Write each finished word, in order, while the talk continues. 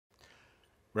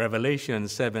Revelation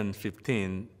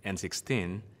 7:15 and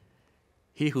 16,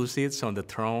 he who sits on the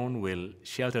throne will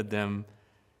shelter them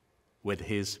with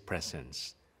his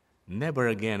presence. Never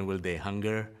again will they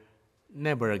hunger,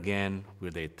 never again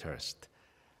will they thirst.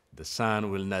 The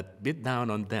sun will not beat down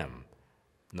on them,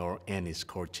 nor any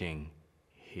scorching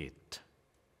heat.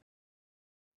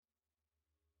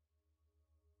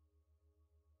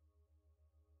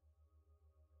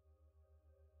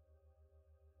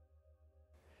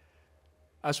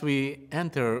 As we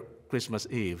enter Christmas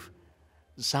Eve,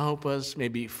 some of us may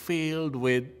be filled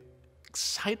with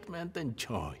excitement and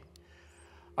joy.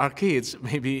 Our kids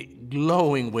may be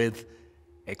glowing with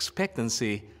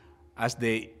expectancy as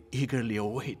they eagerly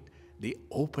await the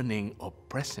opening of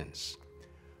presents.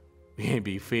 We may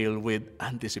be filled with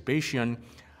anticipation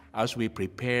as we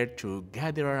prepare to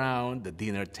gather around the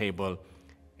dinner table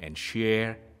and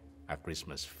share a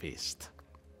Christmas feast.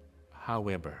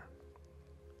 However,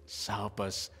 some of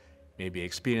us may be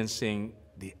experiencing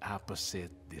the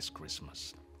opposite this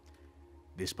Christmas.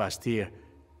 This past year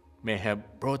may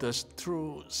have brought us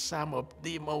through some of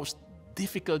the most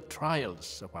difficult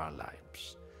trials of our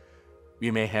lives.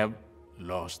 We may have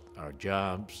lost our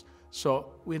jobs,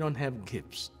 so we don't have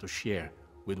gifts to share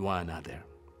with one another.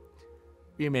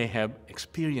 We may have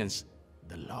experienced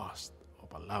the loss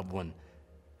of a loved one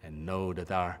and know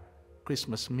that our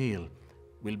Christmas meal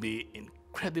will be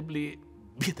incredibly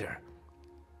bitter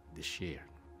this year.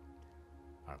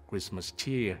 Our Christmas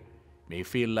cheer may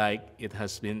feel like it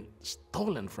has been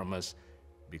stolen from us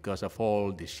because of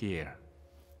all this year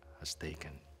has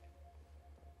taken.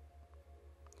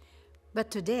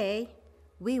 But today,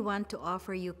 we want to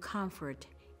offer you comfort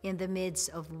in the midst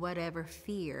of whatever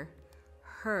fear,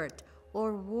 hurt,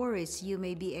 or worries you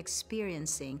may be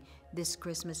experiencing this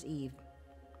Christmas Eve.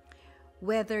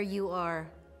 Whether you are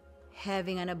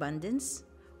having an abundance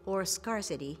or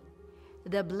scarcity,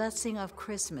 the blessing of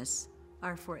Christmas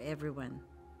are for everyone.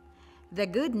 The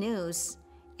good news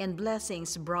and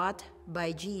blessings brought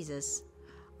by Jesus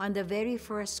on the very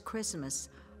first Christmas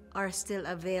are still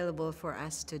available for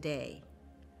us today.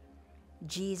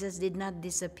 Jesus did not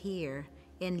disappear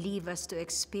and leave us to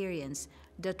experience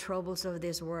the troubles of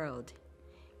this world.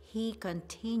 He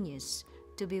continues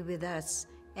to be with us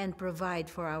and provide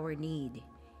for our need.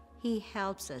 He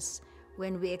helps us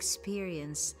when we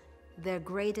experience the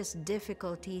greatest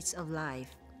difficulties of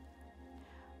life.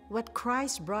 What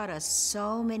Christ brought us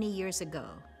so many years ago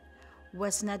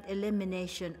was not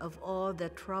elimination of all the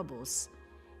troubles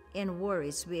and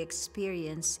worries we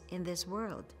experience in this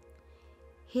world.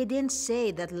 He didn't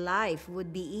say that life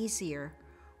would be easier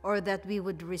or that we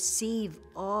would receive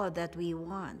all that we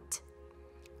want.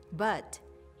 But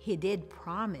He did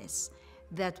promise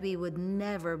that we would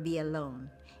never be alone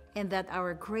and that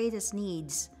our greatest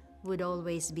needs would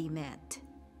always be met.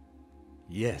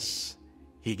 Yes,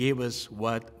 He gave us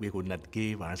what we could not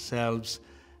give ourselves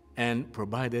and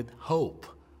provided hope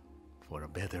for a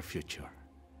better future.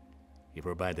 He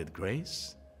provided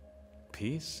grace,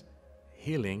 peace,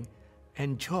 healing,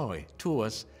 and joy to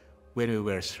us when we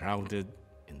were surrounded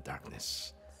in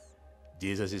darkness.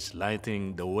 Jesus is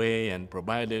lighting the way and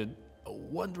provided a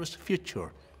wondrous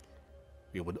future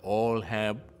we would all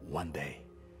have one day.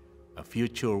 A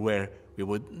future where we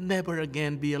would never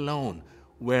again be alone,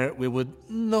 where we would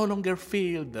no longer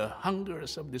feel the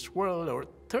hungers of this world or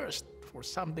thirst for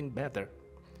something better.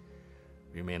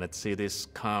 We may not see this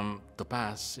come to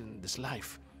pass in this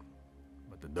life,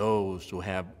 but to those who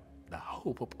have the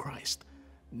hope of Christ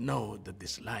know that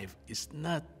this life is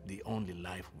not the only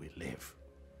life we live.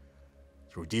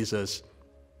 Through Jesus,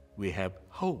 we have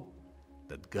hope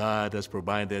that God has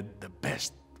provided the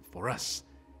best for us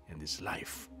in this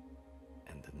life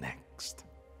and the next.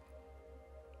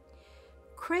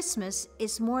 Christmas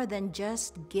is more than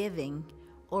just giving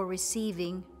or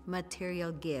receiving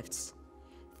material gifts,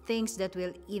 things that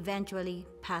will eventually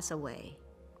pass away.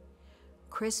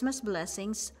 Christmas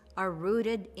blessings are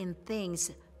rooted in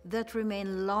things that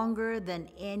remain longer than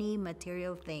any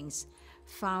material things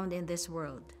found in this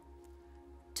world.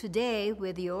 Today,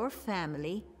 with your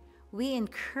family, we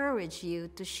encourage you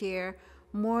to share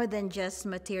more than just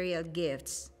material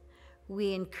gifts.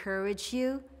 We encourage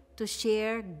you to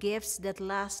share gifts that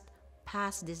last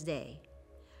past this day.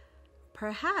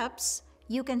 Perhaps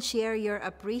you can share your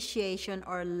appreciation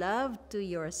or love to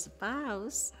your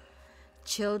spouse,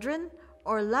 children,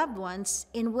 or loved ones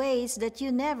in ways that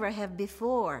you never have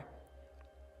before.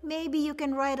 Maybe you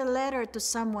can write a letter to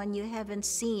someone you haven't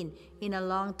seen in a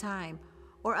long time,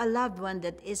 or a loved one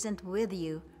that isn't with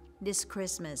you this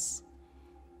Christmas,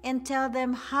 and tell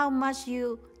them how much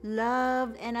you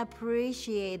love and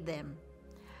appreciate them.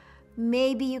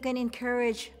 Maybe you can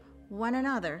encourage one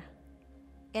another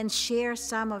and share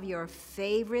some of your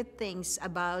favorite things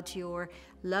about your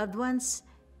loved ones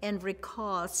and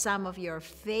recall some of your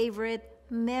favorite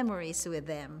memories with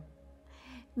them.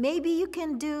 Maybe you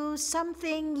can do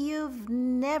something you've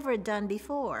never done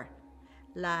before,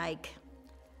 like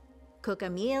cook a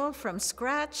meal from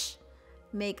scratch,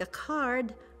 make a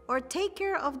card, or take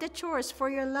care of the chores for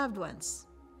your loved ones.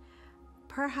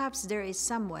 Perhaps there is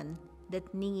someone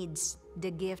that needs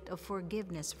the gift of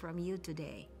forgiveness from you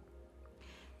today.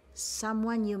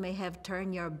 Someone you may have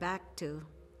turned your back to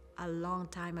a long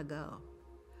time ago.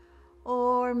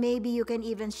 Or maybe you can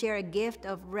even share a gift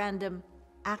of random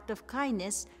act of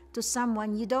kindness to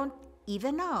someone you don't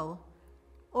even know,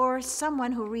 or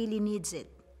someone who really needs it.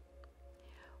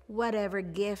 Whatever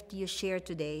gift you share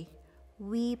today,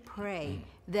 we pray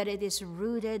that it is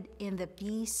rooted in the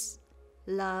peace,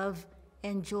 love,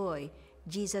 and joy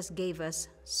Jesus gave us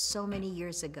so many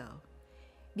years ago.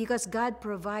 Because God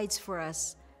provides for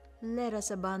us, let us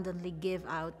abundantly give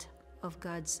out of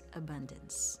God's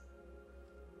abundance.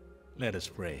 Let us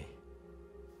pray.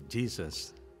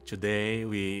 Jesus, today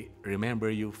we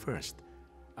remember you first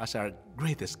as our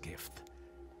greatest gift,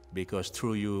 because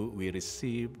through you we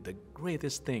receive the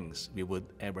greatest things we would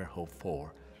ever hope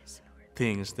for,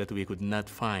 things that we could not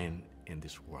find in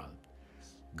this world.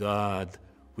 God,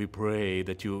 we pray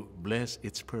that you bless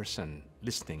each person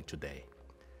listening today,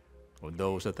 for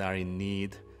those that are in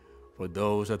need, for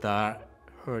those that are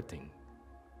hurting,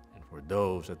 and for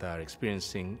those that are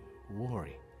experiencing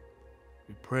worry.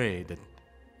 We pray that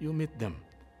you meet them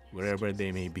wherever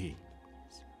they may be.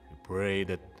 We pray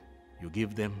that you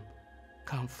give them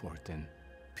comfort and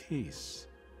peace.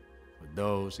 For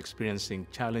those experiencing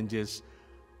challenges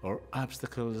or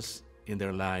obstacles in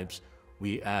their lives,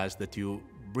 we ask that you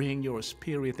bring your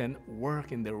spirit and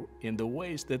work in the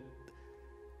ways that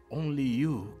only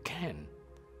you can.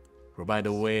 Provide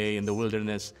a way in the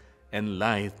wilderness and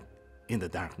light in the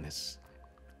darkness.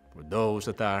 For those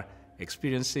that are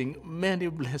experiencing many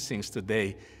blessings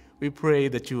today, we pray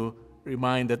that you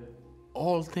remind that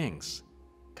all things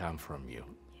come from you.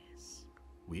 Yes.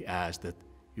 We ask that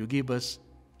you give us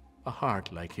a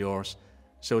heart like yours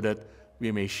so that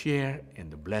we may share in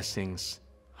the blessings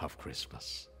of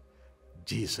Christmas.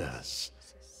 Jesus,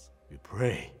 we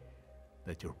pray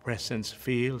that your presence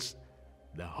fills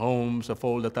the homes of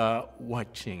all that are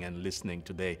watching and listening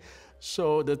today,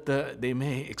 so that they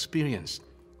may experience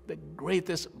the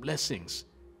greatest blessings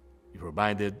you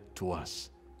provided to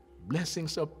us.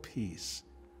 Blessings of peace,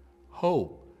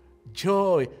 hope,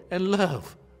 joy, and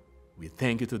love. We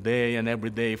thank you today and every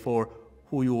day for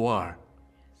who you are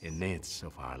in the midst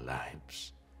of our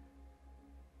lives.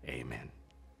 Amen.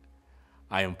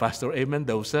 I am Pastor A.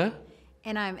 Mendoza.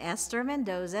 And I'm Esther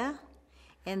Mendoza.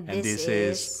 And And this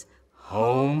is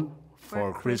Home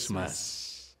for Christmas.